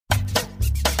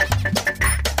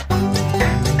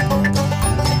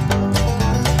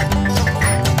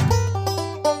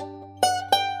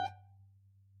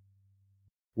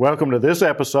Welcome to this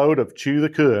episode of Chew the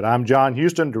Cud. I'm John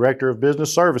Houston, Director of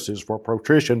Business Services for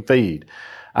ProTrition Feed.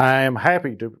 I am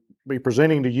happy to be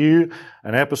presenting to you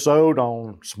an episode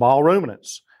on small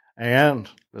ruminants and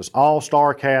this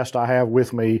all-star cast I have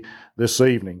with me this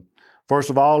evening. First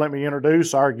of all, let me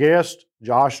introduce our guest,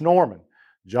 Josh Norman.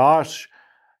 Josh,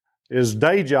 his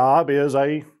day job is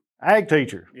a ag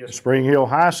teacher at Spring Hill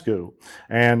High School,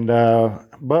 and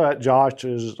but Josh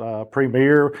is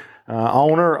premier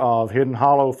owner of Hidden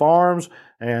Hollow Farms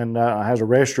and has a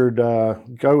registered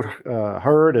goat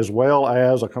herd as well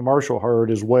as a commercial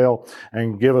herd as well,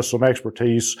 and give us some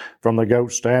expertise from the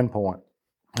goat standpoint.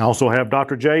 I also have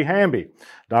Dr. Jaye Hamby.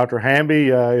 Dr.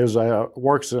 Hamby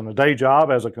works in a day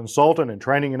job as a consultant in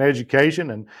training and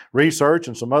education and research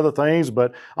and some other things,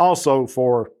 but also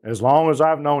for as long as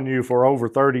I've known you, for over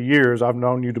 30 years, I've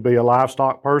known you to be a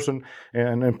livestock person,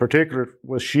 and in particular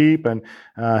with sheep, and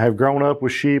have grown up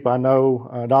with sheep. I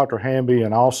know Dr. Hamby,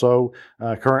 and also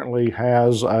currently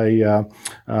has a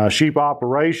sheep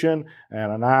operation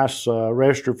and a nice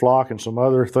registered flock and some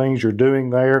other things you're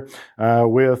doing there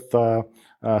with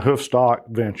Hoofstock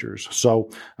Ventures.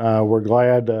 So we're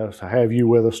glad to have you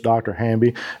with us, Dr.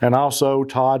 Hamby. And also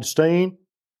Todd Steen.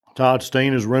 Todd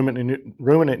Steen is ruminant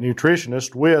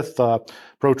nutritionist with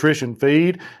ProTrition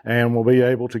Feed, and will be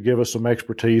able to give us some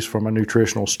expertise from a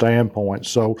nutritional standpoint.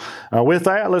 So with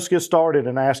that, let's get started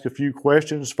and ask a few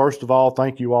questions. First of all,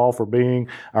 thank you all for being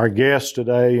our guests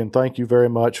today, and thank you very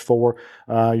much for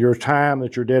your time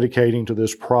that you're dedicating to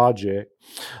this project.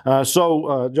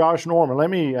 So Josh Norman, let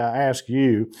me ask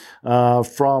you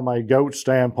from a goat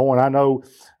standpoint. I know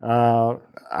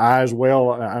I as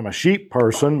well, I'm a sheep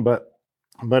person, but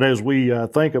as we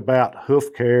think about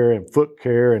hoof care and foot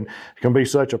care, and it can be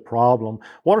such a problem,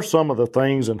 what are some of the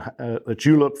things that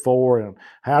you look for, and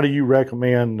how do you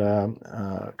recommend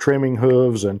trimming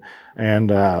hooves, and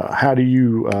how do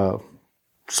you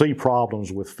see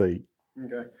problems with feet?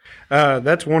 Okay.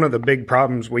 That's one of the big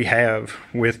problems we have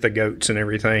with the goats and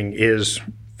everything is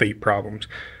feet problems.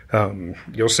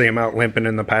 You'll see them out limping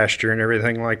in the pasture and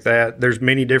everything like that. There's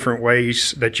many different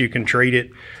ways that you can treat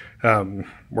it.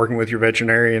 Working with your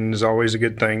veterinarian is always a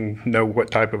good thing. Know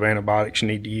what type of antibiotics you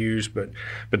need to use, but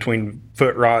between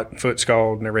foot rot, foot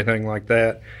scald, and everything like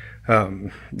that,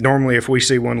 normally if we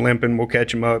see one limping, we'll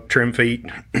catch them up, trim feet,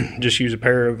 just use a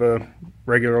pair of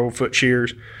regular old foot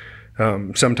shears.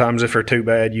 Sometimes if they're too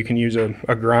bad, you can use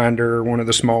a grinder or one of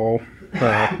the small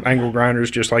angle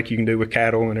grinders, just like you can do with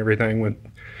cattle and everything with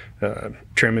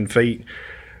trimming feet.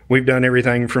 We've done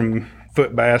everything from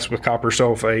foot baths with copper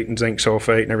sulfate and zinc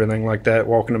sulfate and everything like that,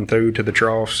 walking them through to the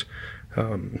troughs.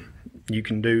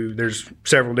 There's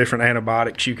several different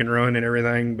antibiotics you can run and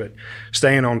everything, but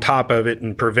staying on top of it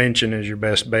and prevention is your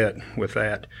best bet with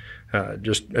that.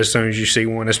 Just as soon as you see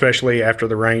one, especially after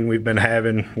the rain we've been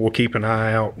having, we'll keep an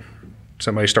eye out.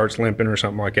 Somebody starts limping or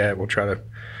something like that, we'll try to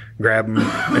grab them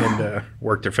and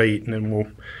work their feet, and then we'll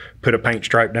put a paint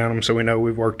stripe down them so we know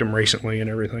we've worked them recently and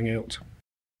everything else.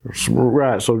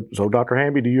 Right. So Dr.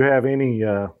 Hamby, do you have any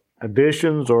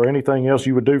additions or anything else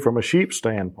you would do from a sheep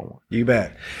standpoint? You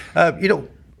bet. A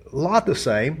lot the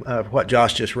same, what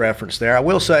Josh just referenced there. I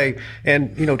will say,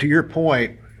 and, to your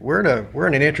point, we're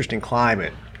in an interesting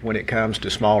climate when it comes to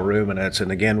small ruminants,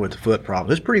 and again, with the foot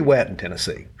problems. It's pretty wet in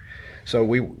Tennessee. So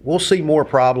we'll see more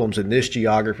problems in this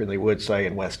geography than they would, say,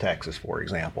 in West Texas, for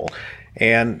example.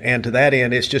 And to that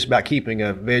end, it's just about keeping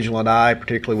a vigilant eye,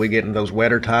 particularly we get in those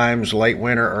wetter times, late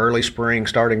winter, early spring,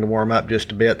 starting to warm up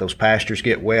just a bit. Those pastures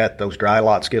get wet. Those dry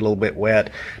lots get a little bit wet.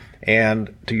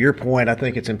 And to your point, I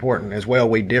think it's important as well,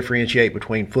 we differentiate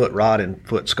between foot rot and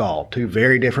foot scald, two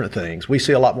very different things. We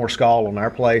see a lot more scald on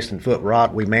our place than foot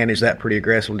rot. We manage that pretty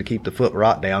aggressively to keep the foot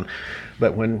rot down.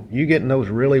 But when you get in those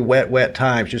really wet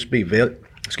times, just be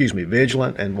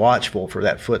vigilant and watchful for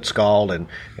that foot scald,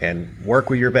 and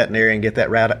work with your veterinarian, get that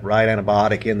right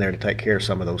antibiotic in there to take care of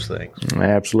some of those things.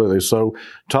 Absolutely. So,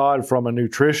 Todd, from a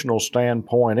nutritional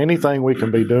standpoint, anything we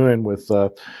can be doing with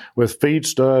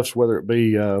feedstuffs, whether it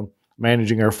be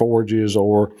managing our forages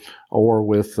or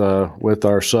with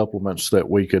our supplements, that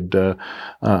we could,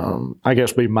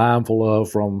 be mindful of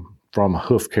from a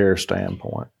hoof care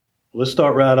standpoint. Let's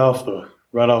start right off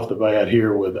the bat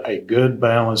here with a good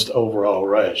balanced overall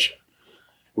ration.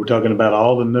 We're talking about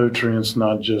all the nutrients,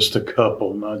 not just a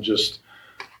couple, not just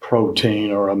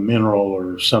protein or a mineral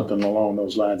or something along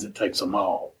those lines. It takes them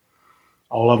all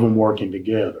of them working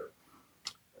together.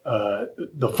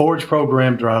 The forage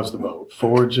program drives the boat.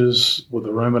 Forages with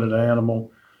a ruminant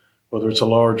animal, whether it's a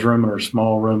large ruminant or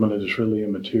small ruminant, is really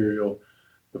immaterial.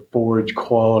 The forage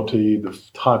quality, the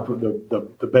type of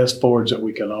the best forage that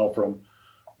we can offer them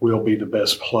will be the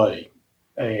best play.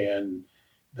 And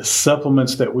the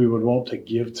supplements that we would want to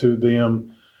give to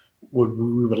them,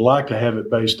 we would like to have it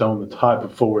based on the type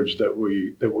of forage that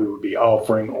we would be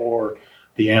offering or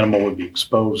the animal would be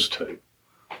exposed to.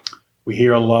 We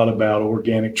hear a lot about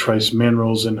organic trace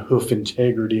minerals and hoof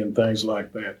integrity and things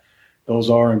like that. Those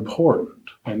are important,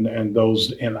 and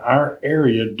those in our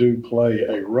area do play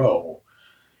a role.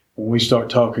 When we start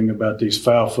talking about these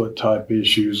foul foot type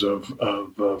issues of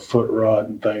foot rot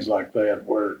and things like that,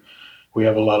 where we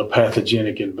have a lot of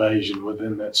pathogenic invasion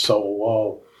within that sole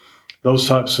wall, those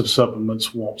types of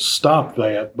supplements won't stop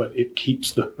that, but it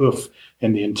keeps the hoof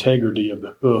and the integrity of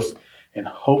the hoof. And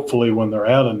hopefully when they're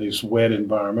out in these wet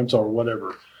environments or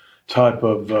whatever type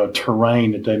of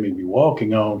terrain that they may be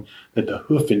walking on, that the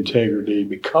hoof integrity,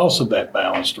 because of that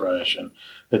balanced ration,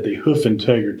 that the hoof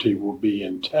integrity will be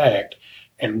intact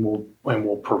and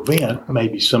will prevent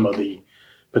maybe some of the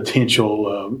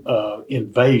potential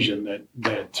invasion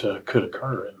that could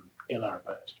occur in our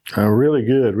pasture. Really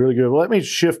good, really good. Well, let me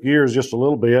shift gears just a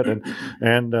little bit,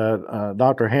 and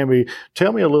Dr. Hamby,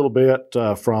 tell me a little bit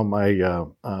from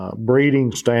a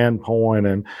breeding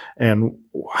standpoint and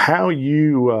how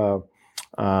you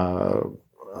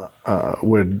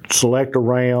would select a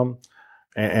ram,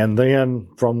 and then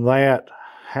from that,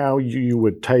 how you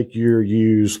would take your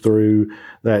ewes through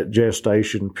that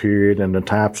gestation period and the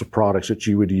types of products that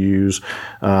you would use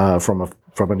from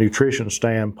a nutrition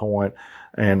standpoint,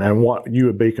 and what you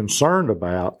would be concerned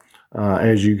about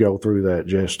as you go through that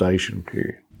gestation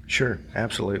period. Sure,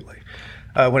 absolutely.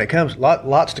 When it comes,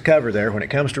 lots to cover there. When it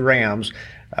comes to rams,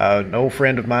 an old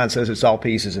friend of mine says it's all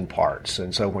pieces and parts.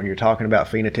 And so when you're talking about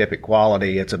phenotypic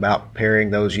quality, it's about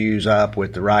pairing those ewes up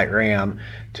with the right ram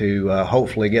to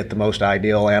hopefully get the most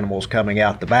ideal animals coming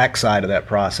out the backside of that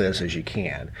process as you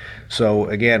can. So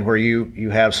again, where you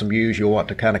have some ewes, you'll want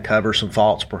to kind of cover some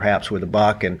faults perhaps with a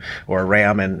buck or a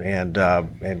ram, and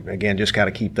again, just kind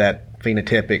of keep that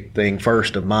phenotypic thing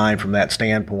first of mind from that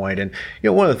standpoint. And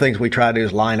one of the things we try to do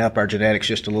is line up our genetics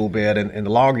just a little bit, and the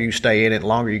longer you stay in it, the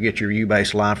longer you get your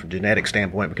ewe-based line from a genetic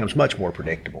standpoint, it becomes much more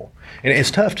predictable. And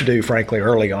it's tough to do, frankly,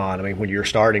 early on. I mean, when you're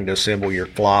starting to assemble your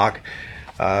flock,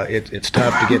 it's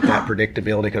tough to get that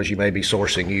predictability because you may be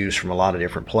sourcing ewes from a lot of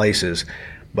different places.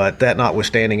 But that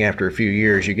notwithstanding, after a few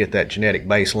years, you get that genetic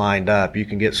base lined up, you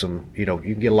can get you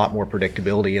can get a lot more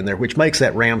predictability in there, which makes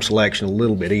that ram selection a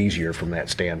little bit easier from that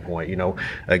standpoint.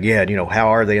 Again, how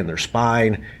are they in their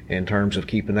spine in terms of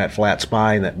keeping that flat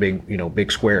spine, that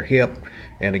big square hip,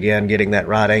 and again, getting that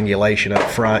right angulation up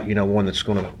front, one that's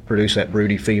going to produce that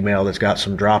broody female that's got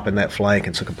some drop in that flank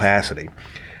and some capacity.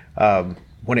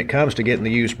 When it comes to getting the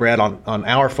ewes bred on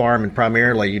our farm and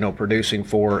primarily, producing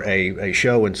for a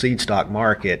show and seed stock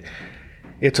market,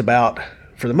 it's about,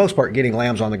 for the most part, getting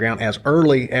lambs on the ground as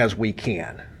early as we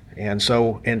can. And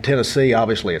so in Tennessee,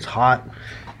 obviously it's hot.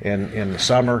 In the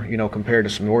summer, compared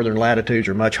to some northern latitudes,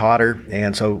 are much hotter.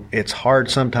 And so it's hard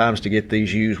sometimes to get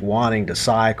these ewes wanting to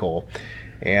cycle.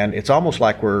 And it's almost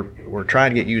like we're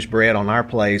trying to get ewes bred on our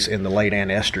place in the late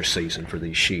anestrus season for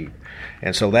these sheep.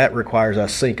 And so that requires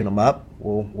us syncing them up.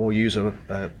 We'll use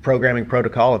a programming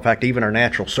protocol. In fact, even our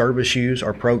natural service ewes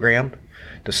are programmed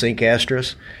to sync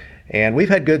estrus. And we've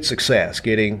had good success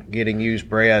getting ewes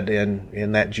bred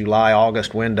in that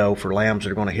July-August window for lambs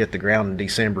that are going to hit the ground in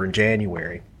December and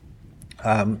January.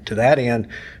 To that end,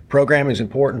 programming is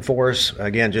important for us.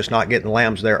 Again, just not getting the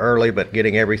lambs there early, but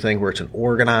getting everything where it's an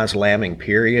organized lambing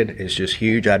period is just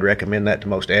huge. I'd recommend that to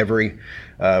most every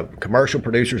commercial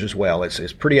producers as well.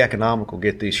 It's pretty economical to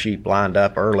get these sheep lined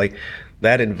up early.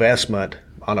 That investment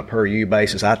on a per ewe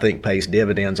basis, I think, pays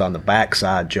dividends on the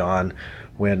backside, John.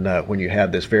 When you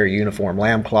have this very uniform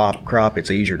lamb crop, it's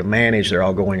easier to manage. They're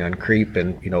all going on creep,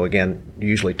 and again,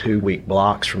 usually 2-week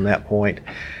blocks from that point.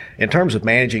 In terms of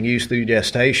managing ewes through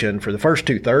gestation, for the first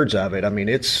 2/3 of it, I mean,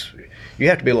 you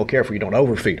have to be a little careful you don't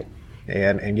overfeed them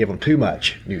and give them too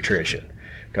much nutrition,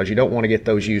 because you don't want to get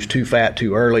those ewes too fat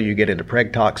too early. You get into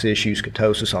preg tox issues,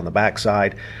 ketosis on the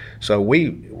backside. So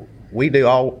we do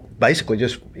all basically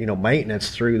just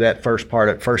maintenance through that first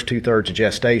 2/3 of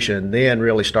gestation, then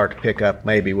really start to pick up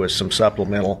maybe with some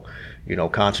supplemental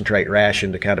concentrate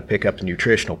ration to kind of pick up the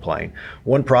nutritional plane.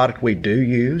 One product we do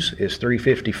use is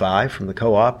 355 from the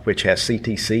co-op, which has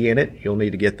CTC in it. You'll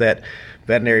need to get that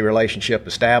veterinary relationship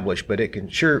established, but it can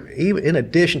even in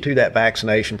addition to that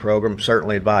vaccination program,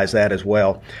 certainly advise that as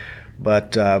well.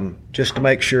 But just to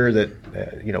make sure that,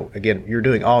 again, you're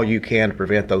doing all you can to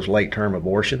prevent those late-term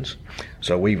abortions.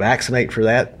 So we vaccinate for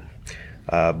that,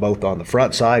 both on the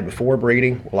front side before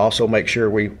breeding. We'll also make sure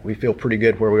we feel pretty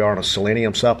good where we are on a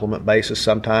selenium supplement basis.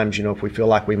 Sometimes, if we feel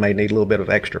like we may need a little bit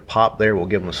of extra pop there, we'll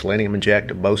give them a selenium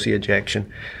injective, BOSI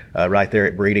injection right there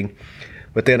at breeding.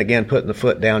 But then again, putting the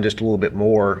foot down just a little bit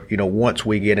more, once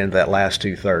we get into that last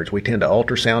 2/3, we tend to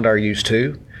ultrasound our ewes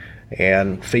too,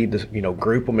 and feed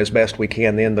group them as best we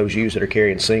can. Then those ewes that are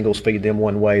carrying singles, feed them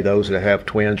one way. Those that have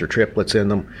twins or triplets in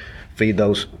them, feed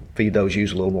those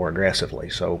ewes a little more aggressively.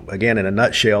 So again, in a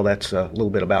nutshell, that's a little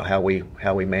bit about how we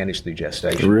manage through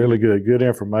gestation. Really good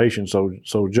information.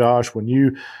 So Josh, when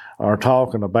you are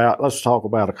talking about, let's talk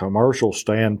about a commercial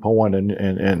standpoint,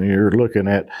 and you're looking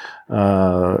at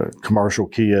commercial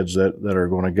kids that are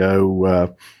going to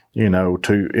go,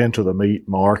 into the meat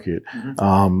market.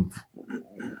 Mm-hmm.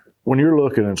 When you're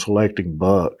looking and selecting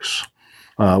bucks,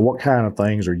 what kind of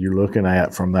things are you looking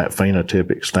at from that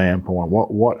phenotypic standpoint?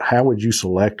 How would you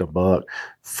select a buck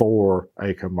for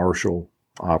a commercial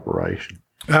operation?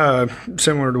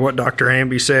 Similar to what Dr.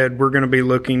 Hamby said, we're going to be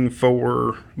looking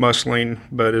for muscling,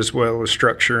 but as well as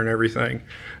structure and everything.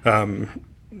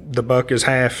 The buck is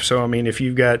half, so if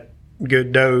you've got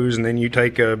good does and then you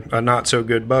take a not so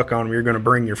good buck on them, you're going to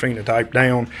bring your phenotype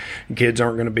down, and kids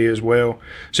aren't going to be as well.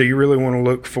 So you really want to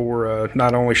look for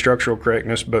not only structural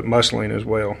correctness but muscling as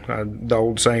well. The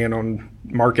old saying on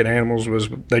market animals was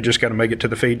they just got to make it to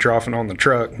the feed trough and on the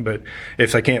truck, but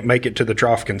if they can't make it to the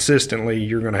trough consistently,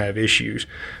 you're going to have issues,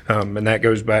 and that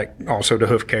goes back also to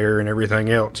hoof care and everything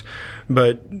else.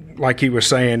 But like he was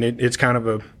saying, it's kind of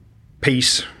a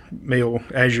piece meal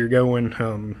as you're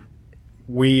going.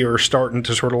 We are starting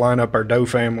to sort of line up our doe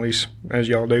families, as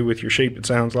y'all do with your sheep, it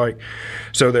sounds like,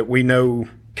 so that we know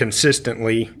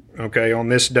consistently, okay, on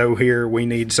this doe here, we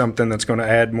need something that's going to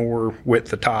add more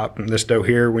width the top, and this doe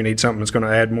here, we need something that's going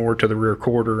to add more to the rear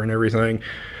quarter and everything,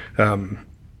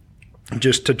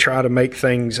 just to try to make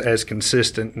things as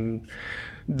consistent. And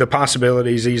the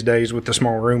possibilities these days with the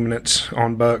small ruminants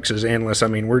on bucks is endless.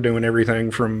 We're doing everything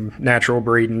from natural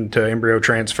breeding to embryo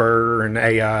transfer and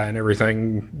AI and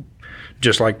everything,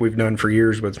 just like we've done for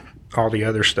years with all the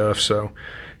other stuff. So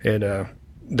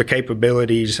the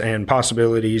capabilities and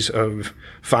possibilities of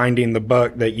finding the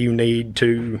buck that you need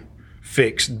to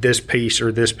fix this piece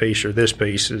or this piece or this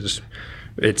piece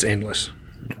it's endless.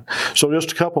 So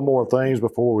just a couple more things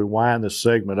before we wind this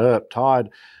segment up. Todd,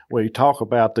 we talk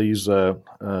about these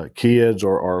kids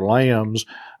or lambs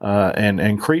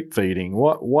and creep feeding.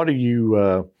 What do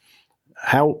you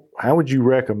how would you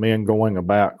recommend going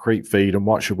about creep feed, and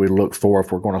what should we look for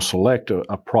if we're going to select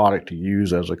a product to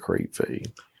use as a creep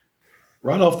feed?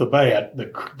 Right off the bat,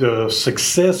 the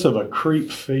success of a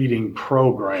creep feeding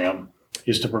program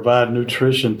is to provide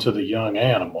nutrition to the young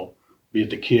animal, be it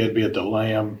the kid, be it the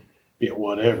lamb, be it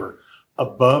whatever,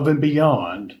 above and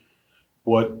beyond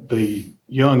what the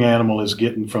young animal is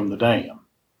getting from the dam.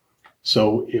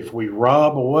 So if we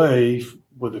rob away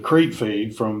with the creep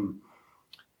feed from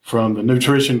the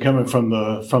nutrition coming from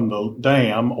the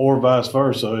dam, or vice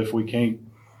versa, if we can't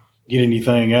get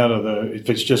anything out of if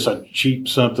it's just a cheap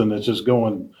something that's just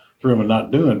going through them and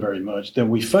not doing very much, then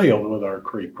we failed with our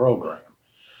creep program.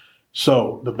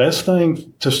 So the best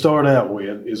thing to start out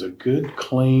with is a good,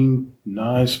 clean,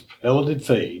 nice pelleted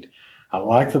feed. I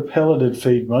like the pelleted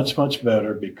feed much, much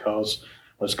better because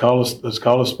let's call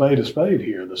a spade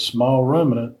here. The small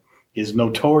ruminant is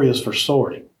notorious for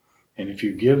sorting. And if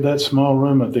you give that small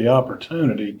ruminant the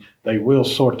opportunity, they will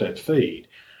sort that feed.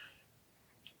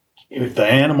 If the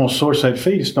animal sorts that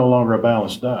feed, it's no longer a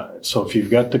balanced diet. So if you've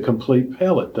got the complete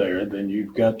pellet there, then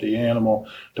you've got the animal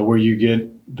to where you get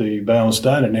the balanced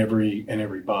diet in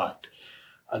every bite.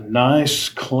 A nice,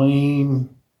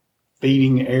 clean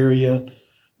feeding area.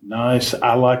 Nice.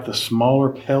 I like the smaller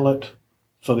pellet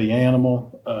for the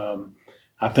animal.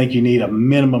 I think you need a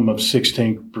minimum of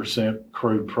 16%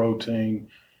 crude protein.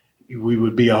 We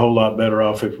would be a whole lot better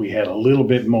off if we had a little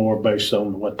bit more based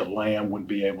on what the lamb would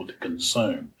be able to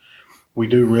consume. We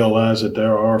do realize that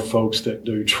there are folks that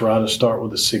do try to start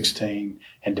with a 16,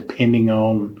 and depending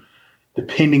on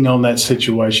that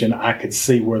situation, I could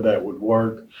see where that would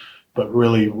work. But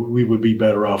really, we would be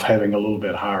better off having a little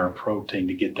bit higher protein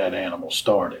to get that animal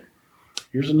started.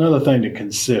 Here's another thing to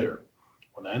consider.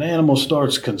 When that animal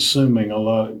starts consuming a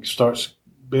lot, starts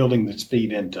building its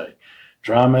feed intake,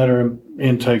 dry matter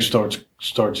intake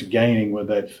starts gaining with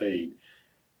that feed.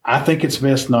 I think it's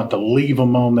best not to leave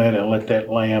them on that and let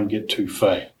that lamb get too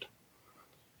fat.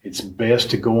 It's best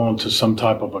to go on to some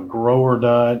type of a grower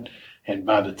diet, and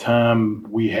by the time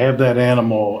we have that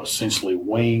animal essentially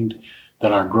weaned,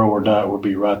 then our grower diet will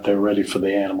be right there ready for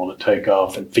the animal to take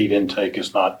off, and feed intake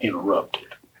is not interrupted.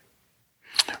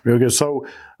 Real good. So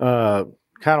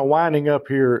kind of winding up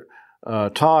here,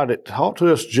 Todd, talk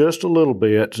to us just a little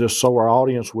bit, just so our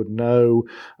audience would know,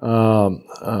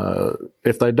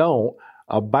 if they don't,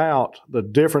 about the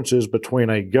differences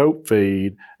between a goat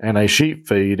feed and a sheep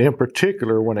feed, in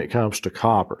particular when it comes to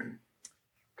copper.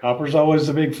 Copper's always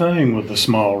the big thing with the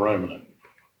small ruminant.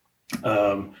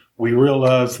 We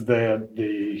realize that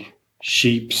the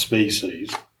sheep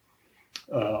species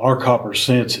are copper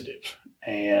sensitive,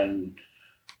 and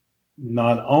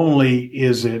not only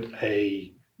is it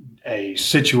a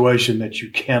situation that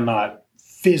you cannot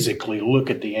physically look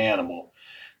at the animal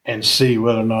and see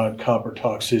whether or not copper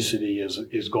toxicity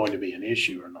is going to be an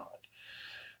issue or not.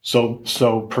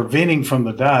 So preventing from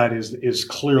the diet is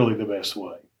clearly the best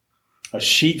way. A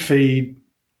sheep feed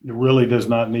really does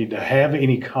not need to have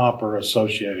any copper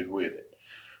associated with it.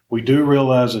 We do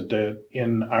realize that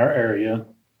in our area,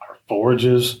 our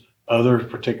forages, other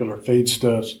particular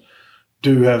feedstuffs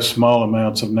do have small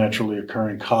amounts of naturally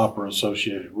occurring copper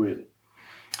associated with it.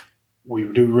 We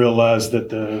do realize that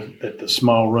the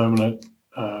small ruminant,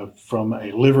 from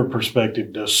a liver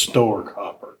perspective, does store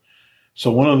copper.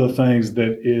 So one of the things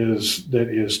that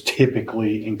is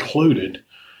typically included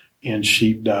in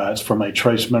sheep diets from a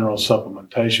trace mineral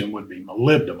supplementation would be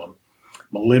molybdenum.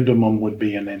 Molybdenum would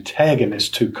be an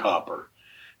antagonist to copper.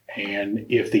 And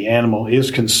if the animal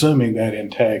is consuming that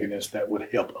antagonist, that would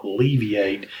help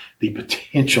alleviate the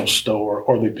potential store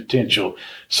or the potential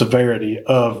severity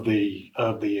of the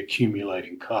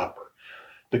accumulating copper.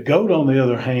 The goat, on the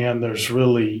other hand,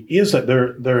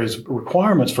 there is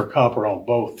requirements for copper on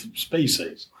both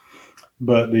species,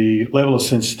 but the level of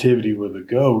sensitivity with the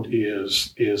goat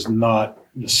is not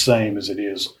the same as it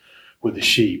is with the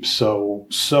sheep. So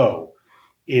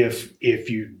if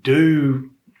you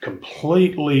do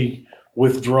completely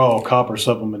withdraw copper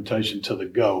supplementation to the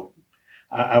goat,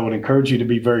 I would encourage you to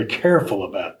be very careful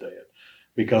about that,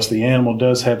 because the animal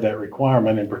does have that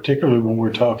requirement, and particularly when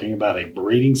we're talking about a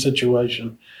breeding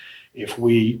situation. If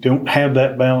we don't have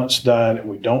that balanced diet and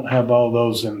we don't have all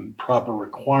those in proper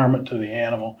requirement to the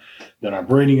animal, then our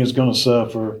breeding is going to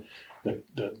suffer.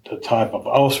 The type of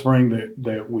offspring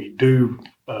that we do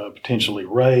potentially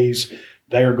raise,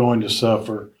 they are going to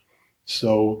suffer.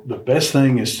 So the best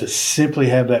thing is to simply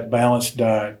have that balanced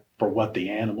diet for what the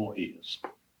animal is.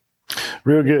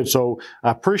 Real good. So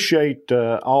I appreciate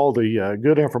all the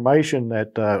good information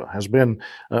that has been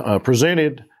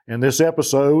presented in this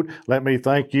episode. Let me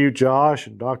thank you, Josh,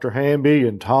 and Dr. Hamby,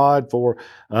 and Todd for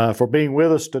being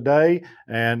with us today.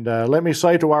 And let me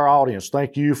say to our audience,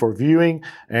 thank you for viewing.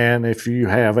 And if you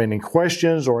have any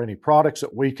questions or any products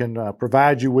that we can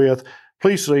provide you with,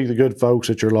 please see the good folks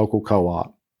at your local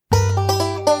co-op.